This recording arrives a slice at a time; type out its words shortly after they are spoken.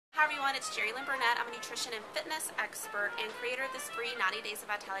Hi everyone, it's Cheryl Burnett. I'm a nutrition and fitness expert and creator of this free 90 Days of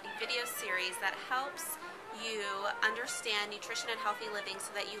Vitality video series that helps you understand nutrition and healthy living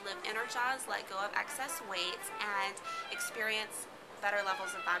so that you live energized, let go of excess weight, and experience better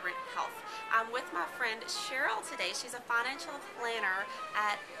levels of vibrant health. I'm with my friend Cheryl today. She's a financial planner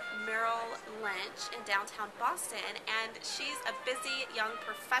at Merrill Lynch in downtown Boston, and she's a busy young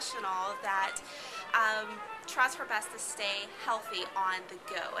professional that tries her best to stay healthy on the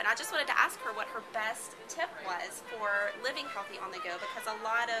go. And I just wanted to ask her what her best tip was for living healthy on the go, because a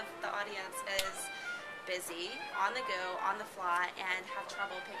lot of the audience is busy, on the go, on the fly, and have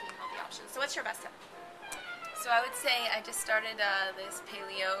trouble picking healthy options. So what's your best tip? So I would say I just started this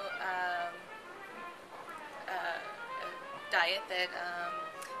paleo diet that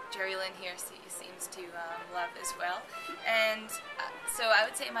Jerry Lynn here seems to love as well. And so I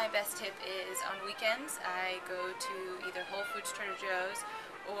would say my best tip is on weekends I go to either Whole Foods, Trader Joe's,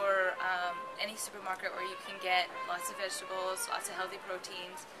 or any supermarket where you can get lots of vegetables, lots of healthy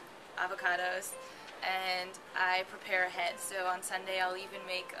proteins, avocados, and I prepare ahead. So on Sunday I'll even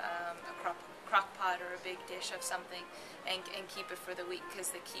make a crock pot or a big dish of something and keep it for the week,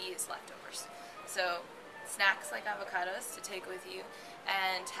 because the key is leftovers. So snacks like avocados to take with you,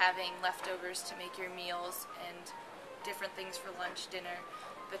 and having leftovers to make your meals and different things for lunch, dinner,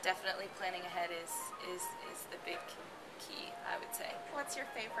 but definitely planning ahead is the big key, I would say. What's your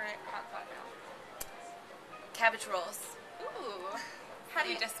favorite crock pot meal? Cabbage rolls. Ooh.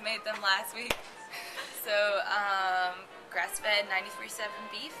 We just made them last week. So grass-fed 93.7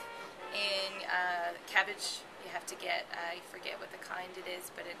 beef. In cabbage, you have to get, I forget what the kind it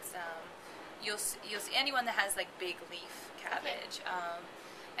is, but it's you'll see anyone that has like big leaf cabbage.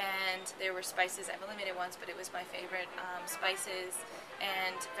 And there were spices. I've only made it once, but it was my favorite. Spices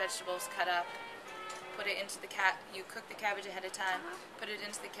and vegetables cut up. Put it into the you cook the cabbage ahead of time. Put it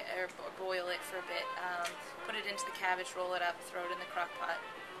into the or boil it for a bit. Put it into the cabbage, roll it up, throw it in the crock pot.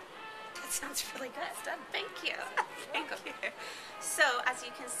 That sounds really good. It's done. Thank you. Thank you. So, as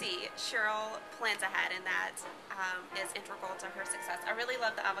you can see, Cheryl plans ahead, and that is integral to her success. I really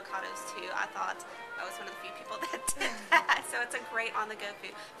love the avocados too. I thought I was one of the few people that did that. So it's a great on-the-go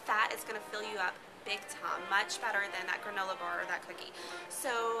food. Fat is going to fill you up big time, much better than that granola bar or that cookie.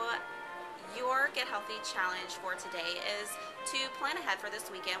 So your Get Healthy challenge for today is to plan ahead for this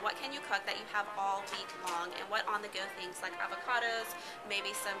weekend. What can you cook that you have all week long, and what on-the-go things like avocados,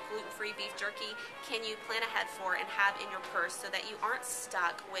 maybe some gluten-free beef jerky can you plan ahead for and have in your purse so that you aren't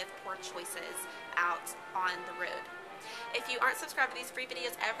stuck with poor choices out on the road. If you aren't subscribed to these free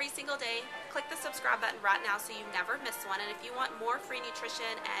videos every single day, click the subscribe button right now so you never miss one. And if you want more free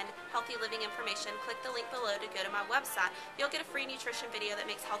nutrition and healthy living information, click the link below to go to my website. You'll get a free nutrition video that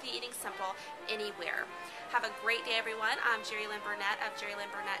makes healthy eating simple anywhere. Have a great day, everyone. I'm Jerry Lynn Burnett of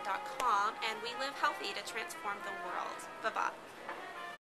JerryLynnBurnett.com, and we live healthy to transform the world. Bye-bye.